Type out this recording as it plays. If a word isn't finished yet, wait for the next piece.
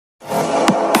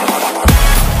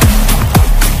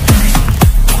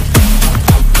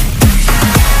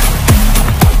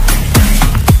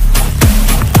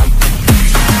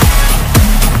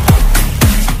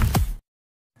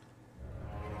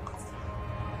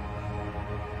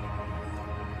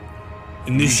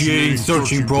Initiating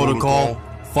searching protocol.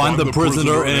 Find the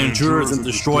prisoner and intruders and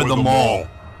destroy them all.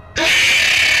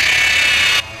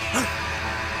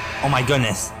 Oh my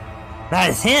goodness. That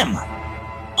is him!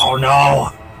 Oh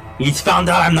no! He's found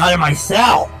out I'm not in my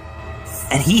cell!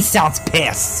 And he sounds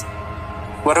pissed.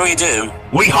 What do we do?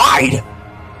 We hide!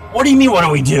 What do you mean, what do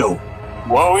we do?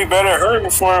 Well, we better hurry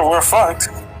before we're fucked.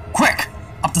 Quick!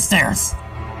 Up the stairs.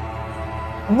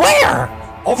 Where?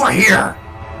 Over here!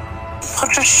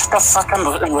 Would you shut the fuck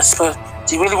up and whisper?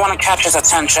 Do you really want to catch his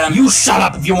attention? You shut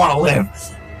up if you want to live!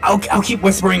 I'll keep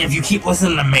whispering if you keep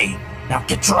listening to me. Now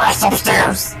get your ass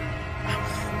upstairs!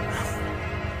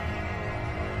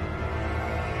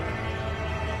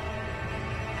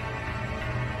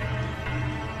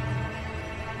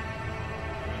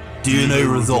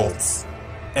 DNA results.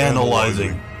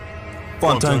 Analyzing.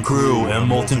 Funtime crew and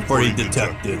Molten Freddy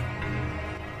detected.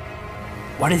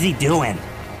 What is he doing?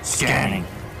 Scanning.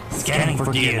 Scanning for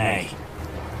DNA.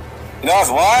 You know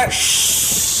what?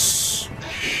 Shh.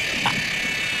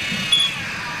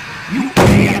 You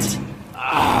idiot!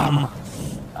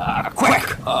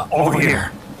 Quick! Over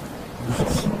here.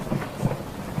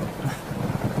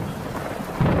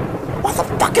 What the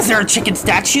fuck? Is there a chicken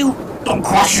statue? Don't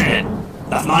question it.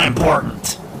 That's not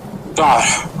important. God,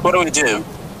 what do we do?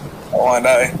 I wanna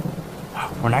die.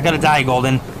 We're not gonna die,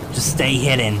 Golden. Just stay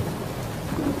hidden.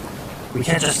 We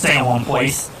can't just stay in one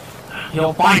place.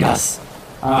 He'll find us.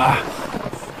 I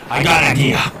got an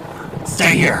idea.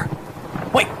 Stay here.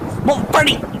 Wait, Molten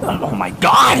Freddy! Oh my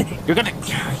god!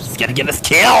 He's gonna get us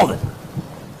killed!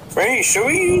 Freddy, should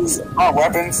we use our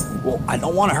weapons? Well, I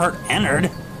don't want to hurt Ennard.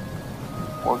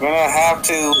 We're gonna have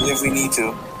to if we need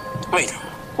to. Wait,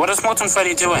 what is Molten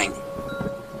Freddy doing?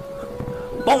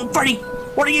 Molten Freddy,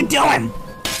 what are you doing?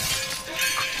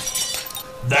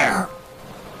 There.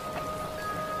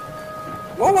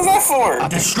 What was that for? A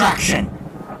distraction.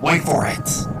 Wait for it.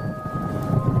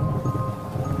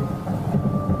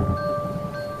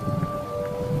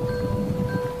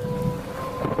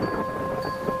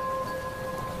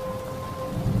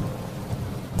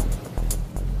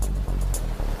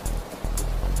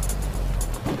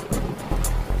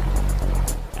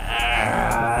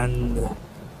 And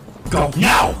go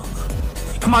now!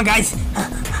 Come on, guys.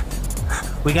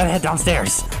 We gotta head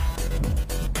downstairs.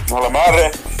 Hola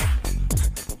madre.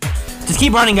 Just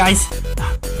keep running, guys.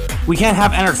 We can't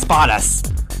have Ennard spot us.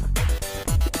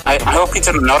 I hope he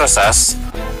didn't notice us.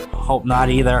 Hope not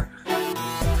either.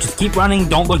 Just keep running,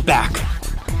 don't look back.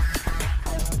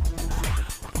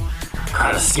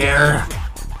 Kinda scared.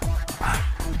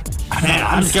 Man,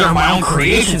 I'm scared of my own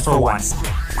creations for once.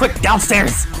 Quick,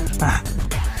 downstairs.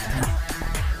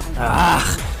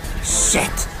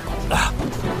 Shit.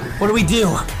 What do we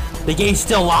do? The gate's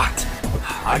still locked.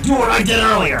 I do what I did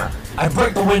earlier. I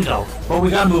break the window, but we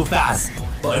gotta move fast.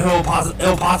 But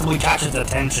it'll possibly catch his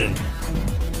attention.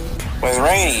 It's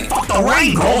raining. Fuck the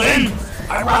rain, Golden!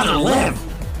 I'd rather live.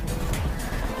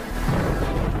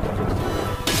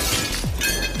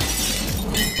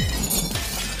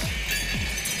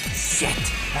 Shit.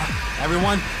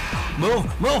 Everyone,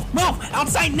 move!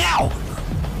 Outside now!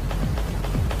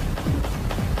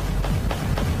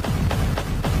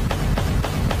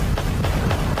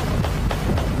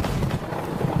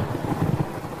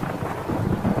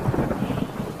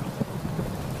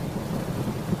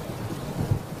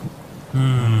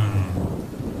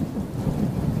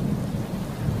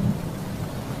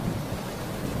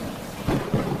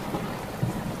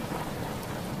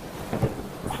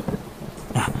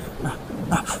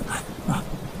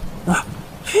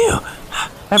 Phew.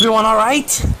 Everyone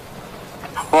alright?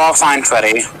 We're all fine,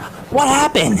 Freddy. What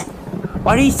happened?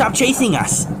 Why did he stop chasing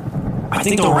us? I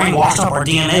think the rain washed up our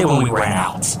DNA when we ran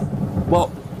out.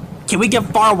 Well, can we get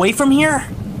far away from here?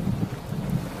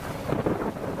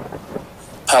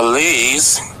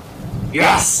 Please?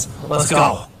 Yes! Let's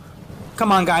go.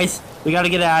 Come on, guys. We gotta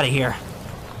get out of here.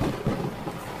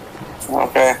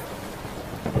 Okay.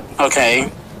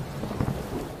 Okay.